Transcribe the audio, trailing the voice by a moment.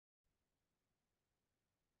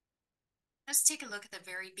Let's take a look at the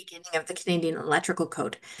very beginning of the Canadian Electrical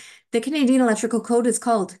Code. The Canadian Electrical Code is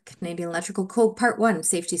called Canadian Electrical Code Part 1,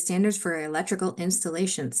 Safety Standards for Electrical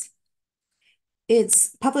Installations.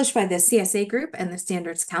 It's published by the CSA Group and the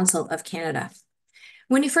Standards Council of Canada.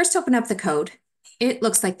 When you first open up the code, it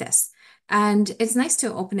looks like this. And it's nice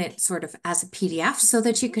to open it sort of as a PDF so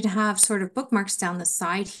that you could have sort of bookmarks down the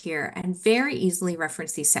side here and very easily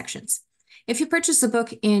reference these sections. If you purchase a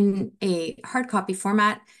book in a hard copy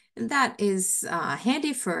format, that is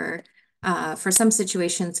handy for some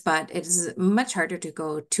situations, but it is much harder to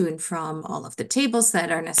go to and from all of the tables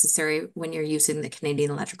that are necessary when you're using the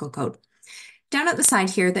Canadian Electrical Code. Down at the side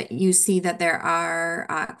here that you see that there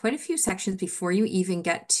are quite a few sections before you even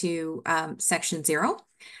get to section 0.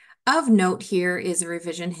 Of note here is a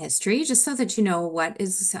revision history, just so that you know what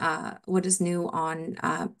is new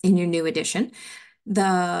on in your new edition.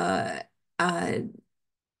 The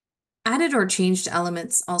added or changed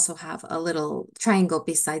elements also have a little triangle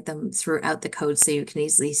beside them throughout the code so you can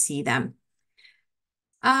easily see them.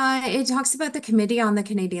 It talks about the Committee on the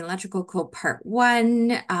Canadian Electrical Code Part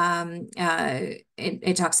 1.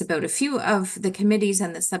 It talks about a few of the committees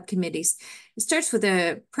and the subcommittees. It starts with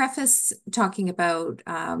a preface talking about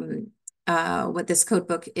what this code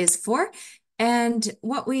book is for. And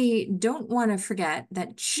what we don't want to forget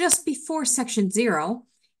that just before section 0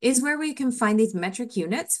 is where we can find these metric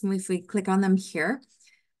units if we click on them here.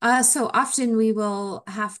 So often we will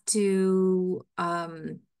have to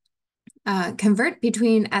convert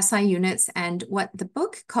between SI units and what the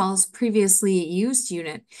book calls previously used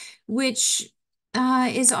unit, which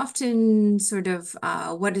is often sort of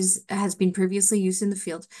what has been previously used in the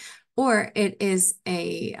field, or it is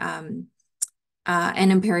an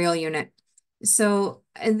imperial unit. So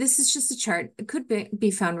this is just a chart. It could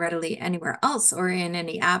be found readily anywhere else or in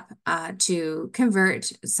any app to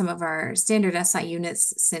convert some of our standard SI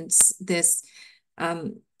units, since this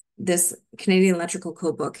Canadian Electrical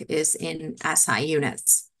Code book is in SI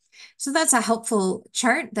units. So that's a helpful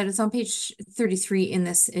chart that is on page 33 in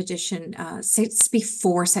this edition. It's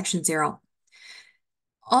before section 0.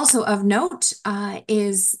 Also of note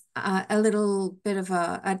is a little bit of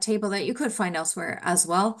a table that you could find elsewhere as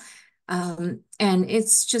well. And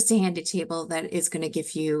it's just a handy table that is going to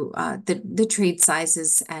give you the trade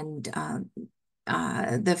sizes and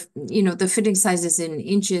the fitting sizes in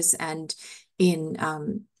inches and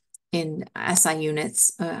in SI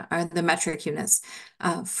units, are the metric units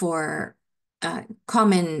for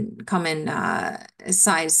common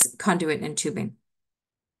size conduit and tubing.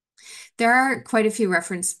 There are quite a few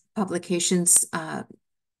reference publications,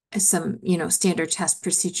 some standard test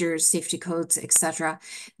procedures, safety codes, etc.,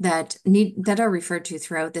 that are referred to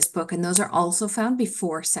throughout this book, and those are also found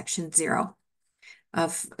before section 0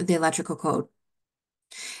 of the electrical code.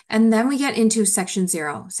 And then we get into section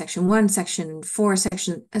 0, section 1, section 4,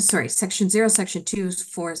 section 0, section 2,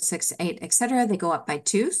 4, 6, 8, etc. They go up by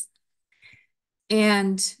 2s.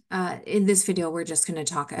 And in this video, we're just going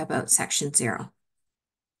to talk about section 0.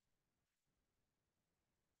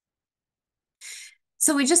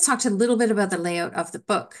 So we just talked a little bit about the layout of the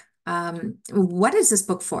book. What is this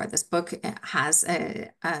book for? This book has a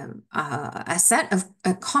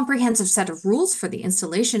comprehensive set of rules for the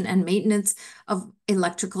installation and maintenance of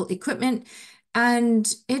electrical equipment,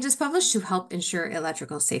 and it is published to help ensure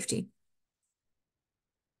electrical safety.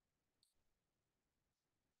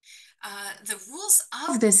 The rules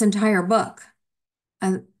of this entire book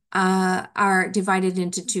are divided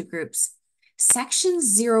into 2 groups. Sections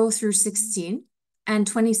 0 through 16 and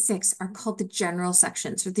 26 are called the general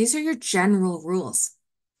sections. So these are your general rules.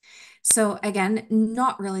 So again,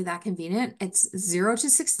 not really that convenient. It's 0 to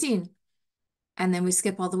 16. And then we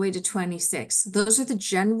skip all the way to 26. Those are the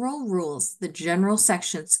general rules, the general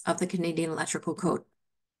sections of the Canadian Electrical Code.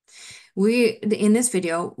 In this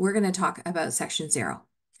video, we're going to talk about section 0.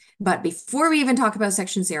 But before we even talk about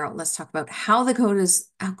section 0, let's talk about how the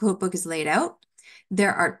code book is laid out.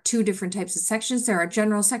 There are 2 different types of sections. There are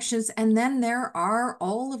general sections, and then there are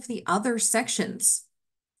all of the other sections.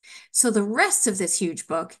 So the rest of this huge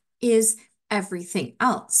book is everything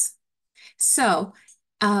else. So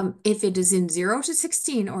if it is in 0 to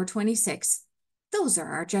 16 or 26, those are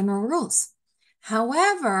our general rules.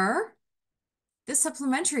 However, the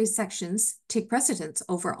supplementary sections take precedence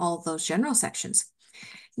over all those general sections.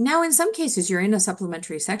 Now, in some cases, you're in a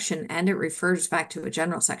supplementary section and it refers back to a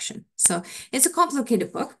general section. So it's a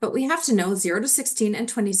complicated book, but we have to know 0 to 16 and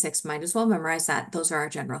 26. Might as well memorize that. Those are our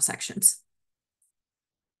general sections.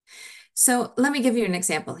 So let me give you an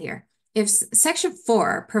example here. If section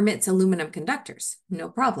 4 permits aluminum conductors, no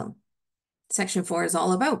problem. Section 4 is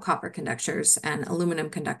all about copper conductors and aluminum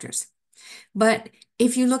conductors. But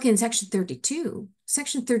if you look in Section 32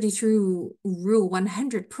 Rule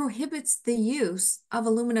 100 prohibits the use of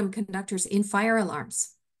aluminum conductors in fire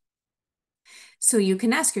alarms. So you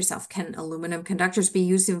can ask yourself, can aluminum conductors be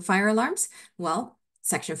used in fire alarms? Well,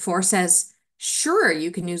 Section 4 says, sure, you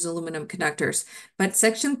can use aluminum conductors, but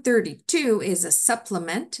Section 32 is a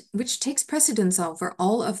supplement which takes precedence over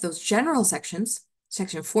all of those general sections.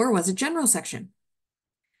 Section 4 was a general section.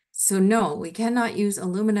 So no, we cannot use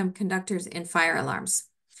aluminum conductors in fire alarms.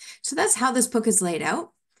 So that's how this book is laid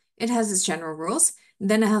out. It has its general rules,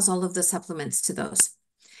 then it has all of the supplements to those.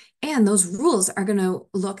 And those rules are going to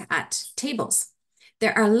look at tables.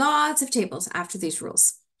 There are lots of tables after these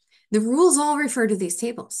rules. The rules all refer to these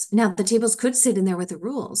tables. Now, the tables could sit in there with the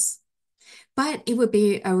rules, but it would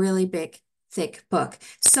be a really big, thick book.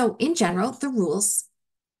 So in general, the rules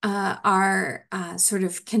are sort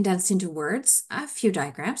of condensed into words, a few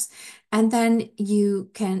diagrams, and then you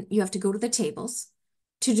have to go to the tables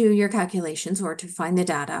to do your calculations or to find the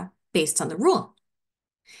data based on the rule.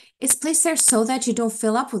 It's placed there so that you don't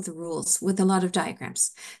fill up with the rules with a lot of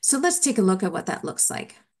diagrams. So let's take a look at what that looks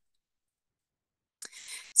like.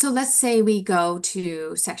 So let's say we go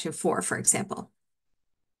to Section 4, for example.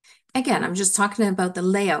 Again, I'm just talking about the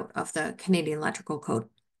layout of the Canadian Electrical Code.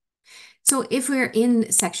 So if we're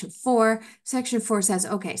in Section 4, Section 4 says,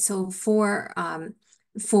 okay, so for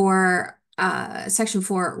Section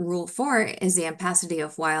 4, Rule 4 is the ampacity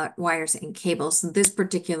of wires and cables. This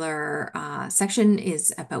particular section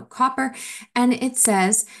is about copper, and it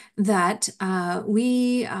says that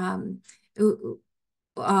we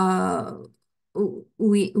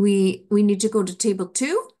need to go to Table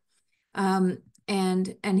 2.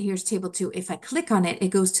 And here's Table 2. If I click on it, it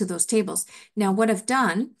goes to those tables. Now, what I've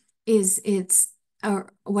done is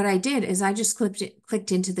what I did is I just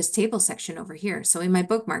clicked into this table section over here. So in my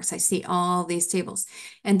bookmarks, I see all these tables.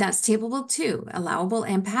 And that's Table 2, allowable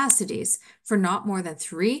ampacities for not more than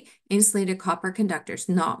 3 insulated copper conductors,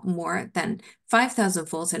 not more than 5,000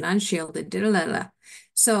 volts and unshielded.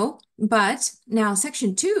 So, but now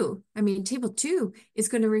Section 2, Table 2 is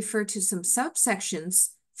going to refer to some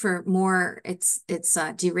subsections for more its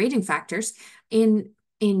derating factors in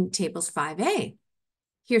tables 5A.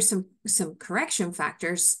 Here's some correction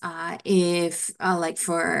factors if like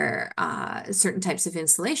for certain types of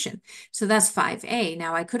insulation. So that's 5A.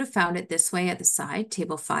 Now I could have found it this way at the side,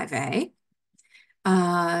 table 5A,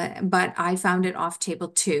 but I found it off table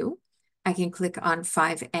 2. I can click on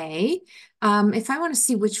 5A. If I want to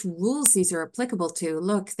see which rules these are applicable to,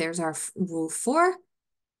 look, there's our Rule 4,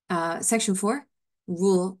 Section 4,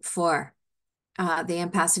 Rule 4. The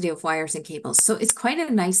ampacity of wires and cables. So it's quite a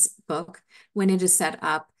nice book when it is set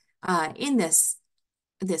up in this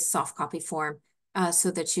soft copy form so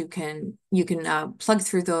that you can plug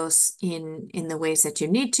through those in the ways that you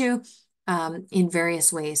need to in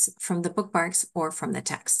various ways from the bookmarks or from the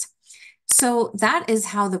text. So that is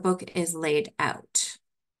how the book is laid out.